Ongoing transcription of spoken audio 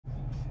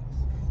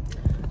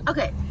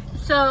Okay,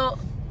 so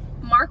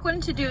Mark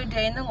wanted to do a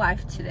day in the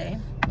life today.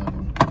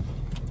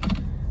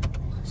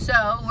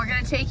 So we're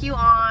gonna take you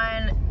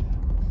on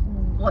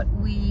what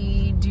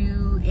we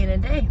do in a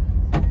day.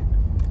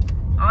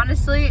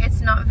 Honestly,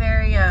 it's not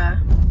very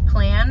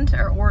planned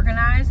or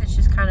organized. It's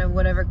just kind of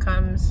whatever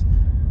comes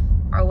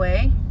our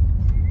way.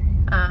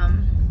 Are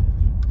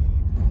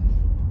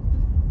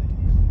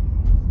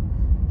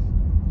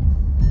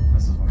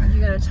you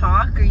gonna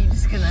talk, or are you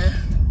just gonna?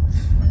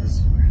 This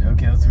is weird.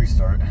 Okay, let's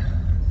restart.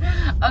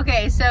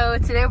 Okay, so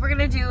today we're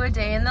gonna do a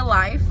day in the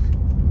life.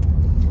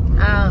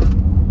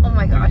 Oh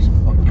my gosh.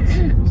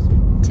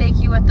 Take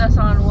you with us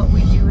on what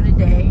we do in a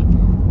day.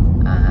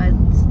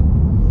 It's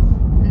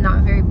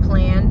not very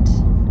planned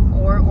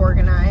or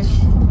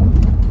organized.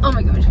 Oh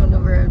my god, I just went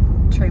over a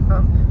tray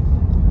bump.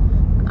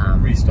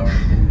 Restart.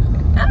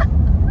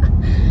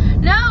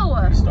 No!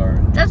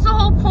 Restart. That's the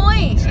whole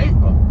point.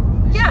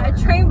 Yeah, a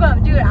train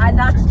bump, dude.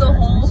 That's the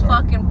whole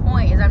fucking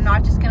point. Is I'm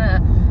not just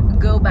gonna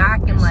go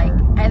back and like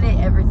edit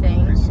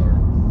everything. Restart.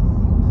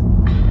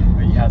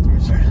 But you have to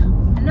restart.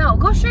 No,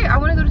 go straight. I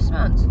want to go to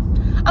Simone's.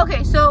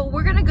 Okay, so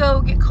we're gonna go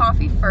get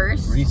coffee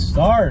first.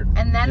 Restart.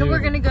 And then we're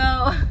gonna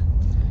go.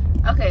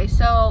 Okay,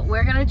 so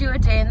we're gonna do a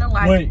day in the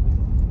life. Wait.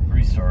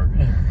 Restart.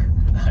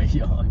 I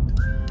yawned.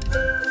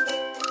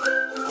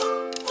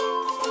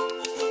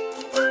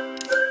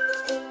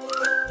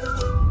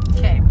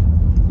 Okay.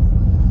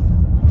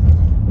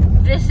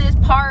 This is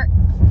part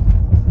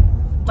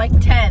like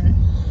 10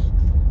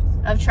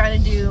 of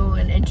trying to do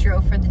an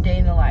intro for the day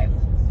in the life.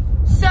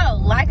 So,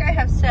 like I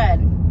have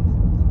said.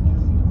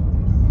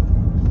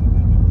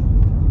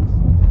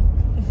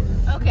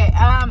 Okay,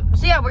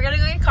 so yeah, we're gonna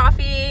go get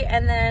coffee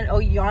and then, oh,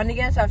 you yawned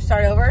again, so I have to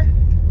start over?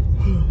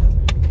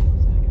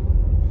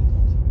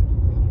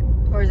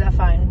 Or is that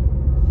fine?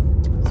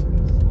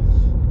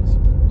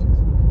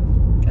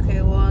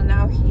 Okay, well,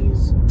 now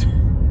he's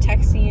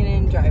texting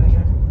and driving.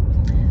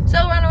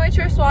 So we're on our way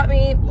to a swap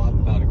meet. Well, I'm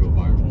about to go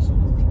viral. So.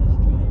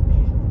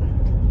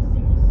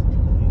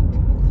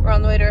 We're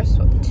on the way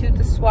to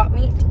the swap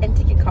meet and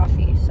to get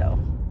coffee, so.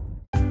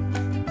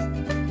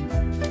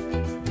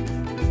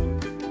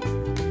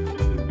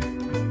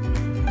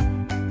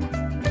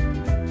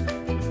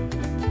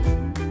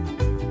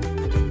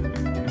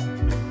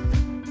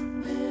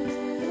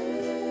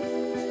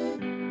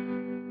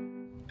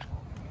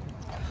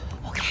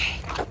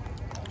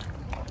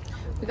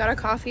 We got our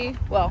coffee.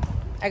 Well,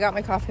 I got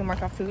my coffee and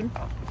Mark got food.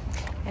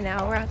 And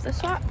now we're at the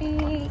swap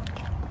meet.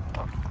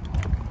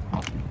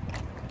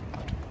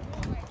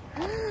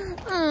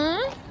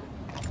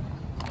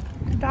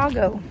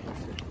 Doggo.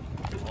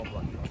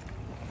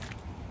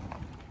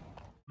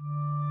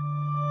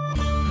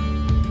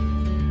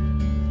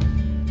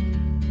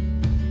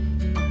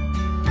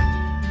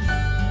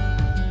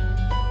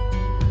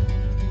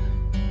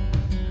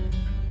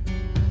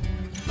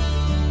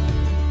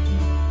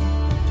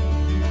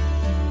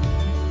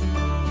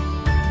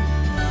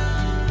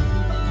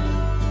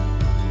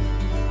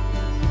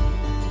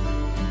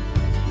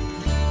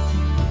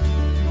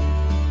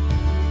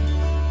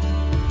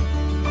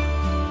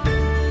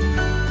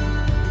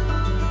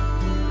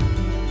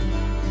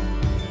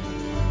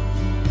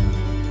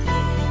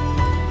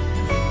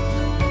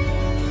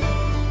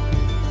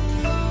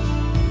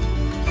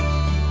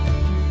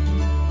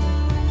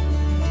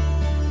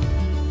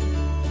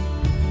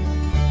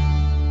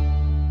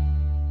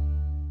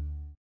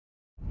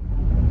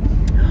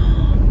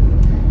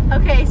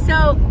 Okay,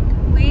 so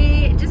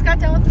we just got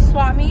done with the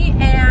swap meet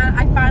and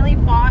I finally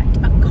bought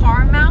a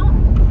car mount,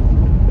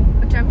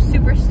 which I'm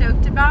super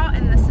stoked about,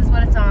 and this is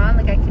what it's on.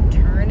 Like I can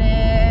turn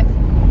it,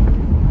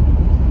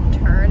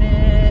 turn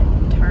it,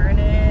 turn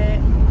it.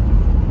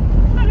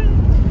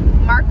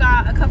 Mark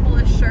got a couple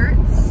of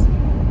shirts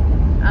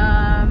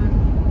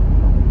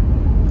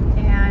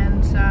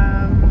and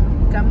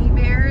some gummy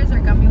bears or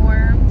gummy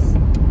worms.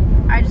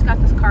 I just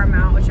got this car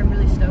mount, which I'm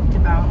really stoked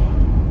about.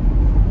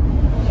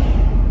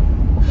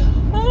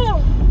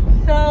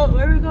 So,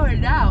 where are we going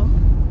now?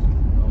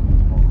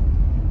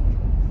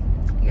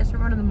 I guess we're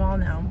going to the mall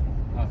now.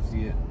 I have to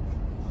get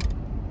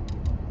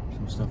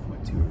some stuff for my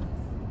tour.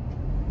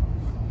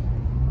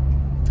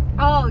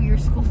 Oh, your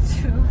school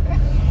too.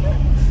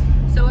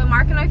 So when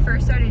Mark and I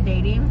first started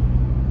dating,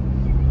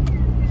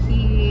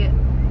 he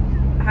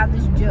had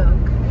this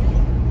joke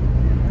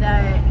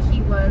that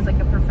he was like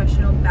a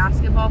professional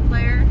basketball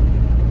player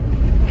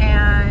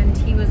and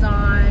he was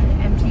on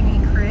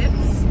MTV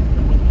Cribs.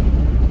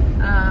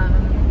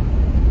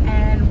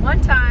 And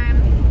one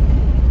time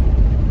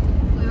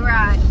we were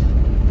at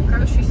the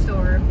grocery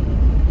store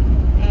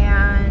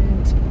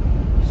and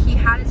he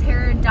had his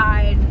hair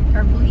dyed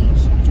or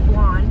bleached,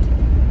 blonde,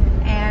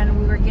 and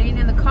we were getting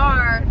in the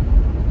car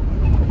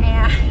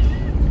and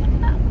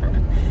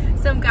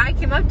some guy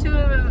came up to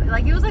him,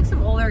 like he was like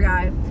some older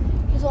guy.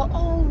 He's all,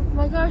 oh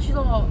my gosh, he's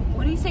all,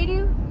 what did he say to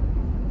you?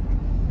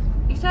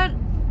 He said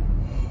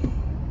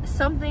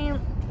something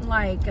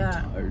like,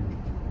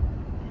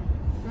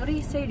 what did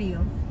he say to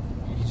you?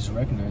 He just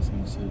recognized me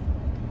and said,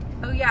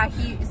 oh yeah,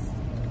 he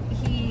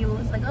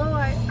was like, oh,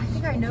 I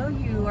think I know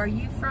you. Are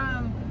you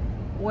from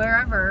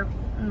wherever.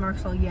 And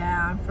Mark's like,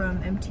 yeah, I'm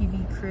from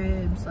MTV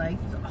Cribs. Like,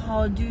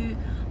 oh, dude.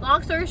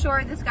 Long story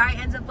short, this guy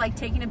ends up like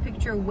taking a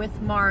picture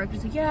with Mark.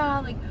 He's like, yeah,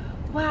 like,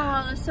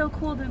 wow, it's so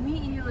cool to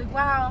meet you. Like,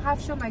 wow, I'll have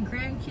to show my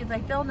grandkids.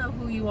 Like, they'll know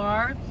who you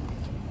are.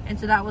 And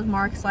so that was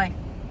Mark's like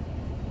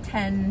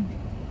 10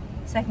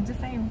 seconds of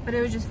fame. But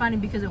it was just funny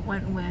because it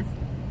went with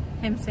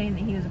him saying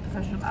that he was a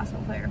professional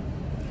basketball player,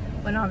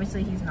 when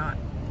obviously he's not.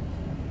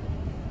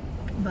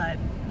 But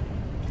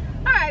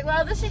all right,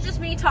 well, this is just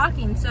me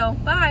talking, so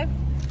bye.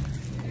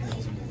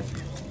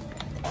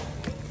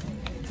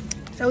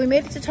 So we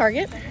made it to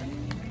Target.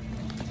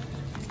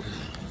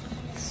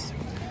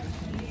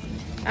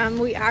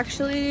 We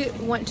actually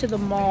went to the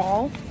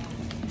mall,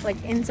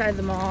 like inside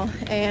the mall,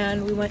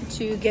 and we went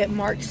to get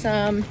Mark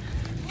some.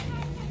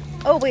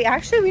 Oh wait,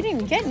 actually we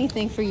didn't get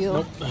anything for you.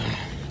 Nope.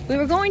 We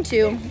were going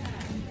to,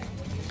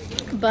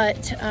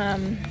 but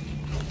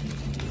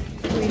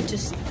we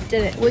just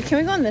didn't. Wait, can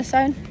we go on this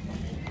side?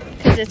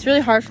 Because it's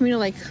really hard for me to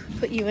like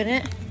put you in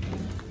it.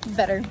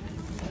 Better.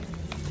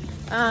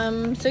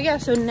 So yeah,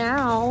 so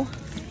now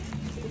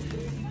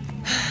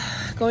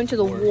going to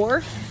the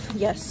wharf.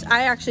 Yes,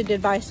 I actually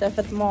did buy stuff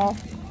at the mall.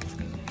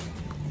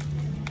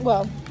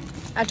 Well,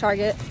 at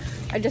Target.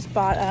 I just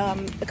bought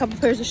a couple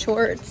pairs of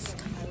shorts.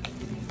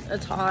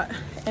 It's hot.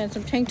 And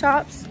some tank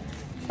tops.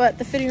 But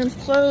the fitting room's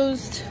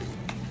closed.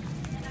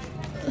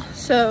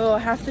 So I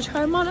have to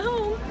try them on at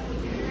home.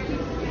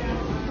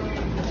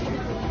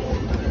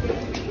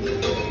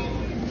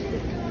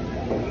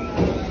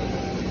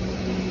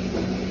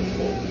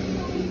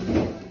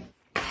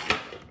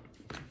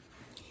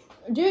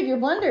 Dude, your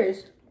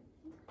blenders.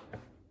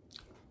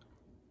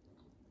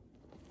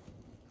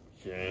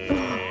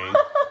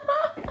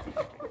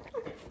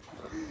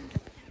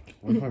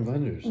 Where's my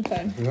blenders?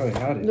 Okay. We already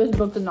had it. This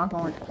book is not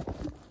gonna work.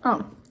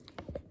 Oh.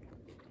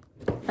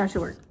 That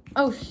should work.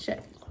 Oh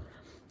shit.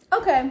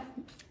 Okay.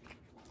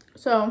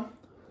 So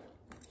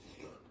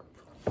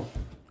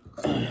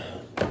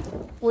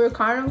we're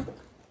kind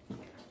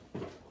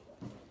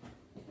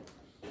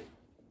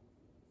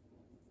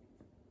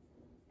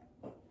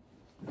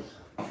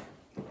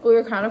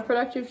of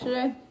productive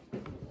today.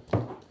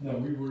 No,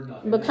 we were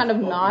not. But kind of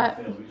not.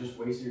 We just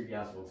wasted your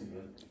gas once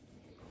again.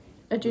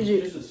 At You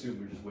Juju. just assume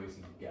we're just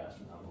wasting gas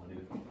from now on,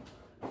 dude.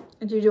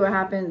 At Juju, what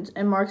happens?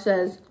 And Mark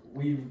says,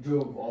 We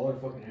drove all our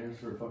fucking errands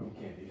for fucking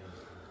candy.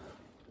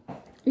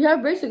 yeah,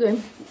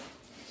 basically.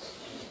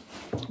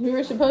 We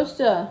were supposed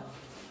to.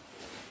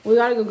 We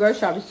gotta go grocery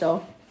shopping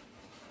still.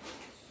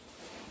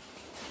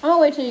 I'm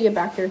gonna wait till you get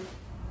back here.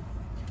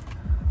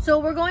 So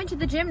we're going to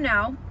the gym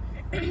now.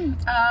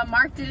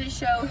 Mark didn't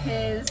show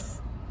his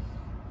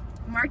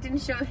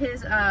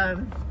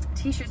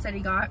t-shirts that he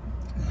got.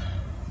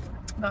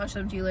 But I'll show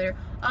them to you later.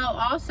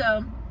 Oh,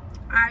 also,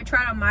 I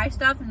tried on my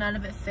stuff. None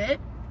of it fit.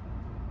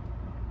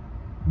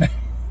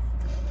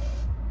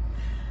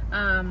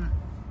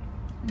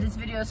 This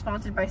video is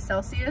sponsored by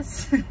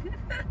Celsius.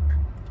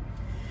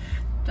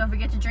 Don't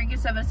forget to drink it.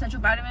 7 essential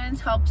vitamins,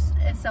 helps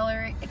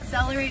accelerate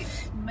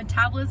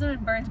metabolism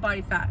and burns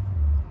body fat.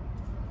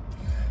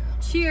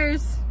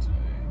 Cheers.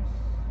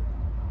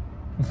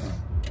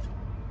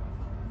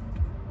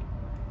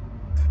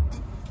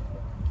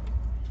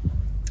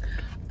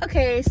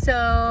 Okay,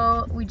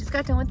 so we just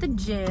got done with the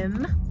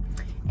gym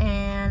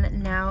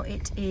and now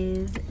it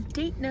is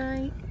date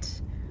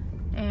night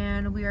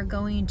and we are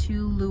going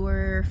to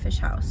Lure Fish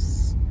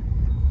House.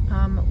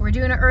 We're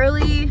doing an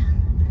early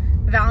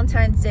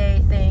Valentine's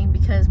Day thing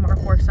because Mark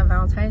works on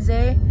Valentine's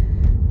Day.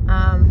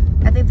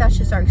 I think that's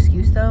just our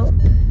excuse though.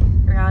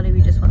 In reality,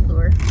 we just went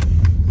lure.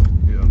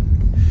 Yeah.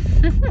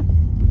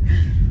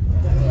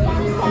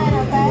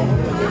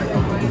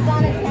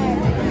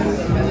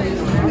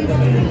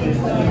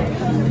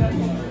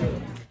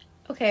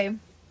 Okay,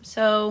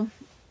 so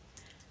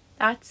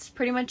that's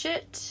pretty much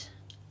it.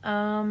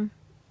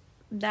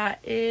 That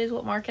is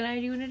what Mark and I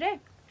are doing today.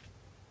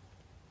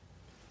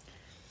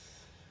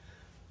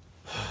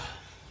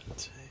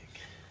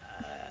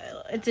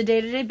 It's a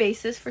day-to-day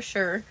basis for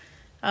sure.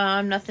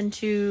 Nothing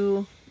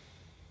too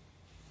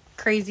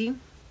crazy.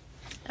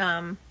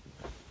 But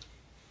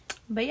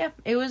yeah,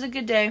 it was a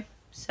good day.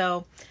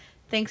 So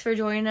thanks for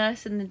joining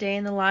us in the day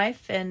in the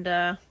life and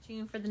tune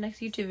in for the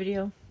next YouTube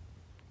video.